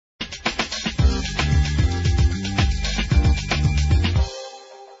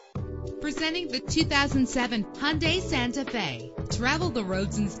Presenting the 2007 Hyundai Santa Fe. Travel the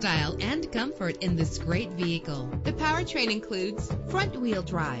roads in style and comfort in this great vehicle. The powertrain includes front-wheel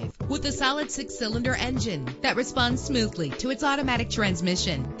drive with a solid 6-cylinder engine that responds smoothly to its automatic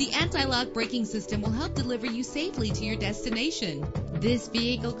transmission. The anti-lock braking system will help deliver you safely to your destination. This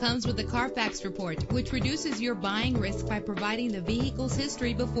vehicle comes with a Carfax report, which reduces your buying risk by providing the vehicle's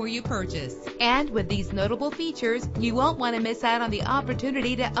history before you purchase. And with these notable features, you won't want to miss out on the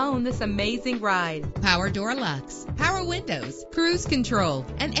opportunity to own this amazing ride. Power door locks, power windows, cruise control,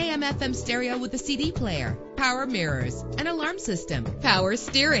 an AM/FM stereo with a CD player, power mirrors, an alarm system, power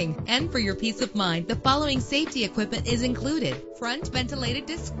steering. And for your peace of mind, the following safety equipment is included: front ventilated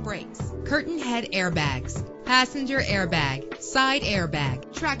disc brakes, curtain head airbags, passenger airbag, side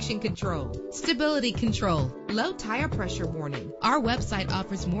airbag, traction control, stability control, low tire pressure warning. Our website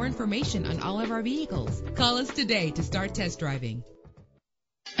offers more information on all of our vehicles. Call us today to start test driving.